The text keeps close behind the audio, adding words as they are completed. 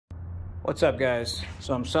What's up, guys?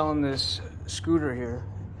 So I'm selling this scooter here.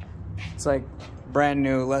 It's like brand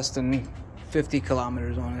new, less than 50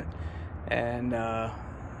 kilometers on it. And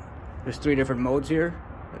there's 3 different modes here.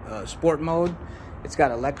 Sport mode, it's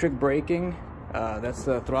got electric braking, that's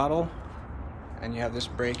the throttle. And you have this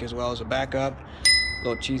brake as well as a backup.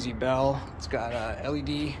 Little cheesy bell. It's got a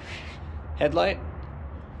LED headlight.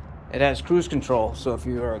 It has cruise control, so if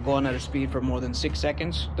you are going at a speed for more than 6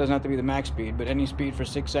 seconds, doesn't have to be the max speed, but any speed for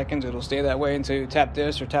 6 seconds, it'll stay that way until you tap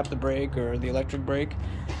this or tap the brake or the electric brake.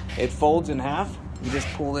 It folds in half. You just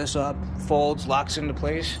pull this up, folds, locks into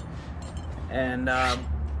place, and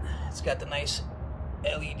it's got the nice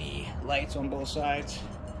LED lights on both sides.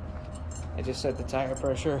 I just set the tire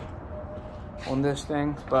pressure on this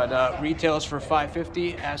thing, but retails for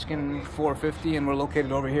 $550, asking $450, and we're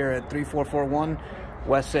located over here at 3441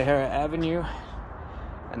 West Sahara Avenue,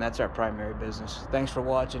 and that's our primary business. Thanks for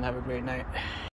watching. Have a great night.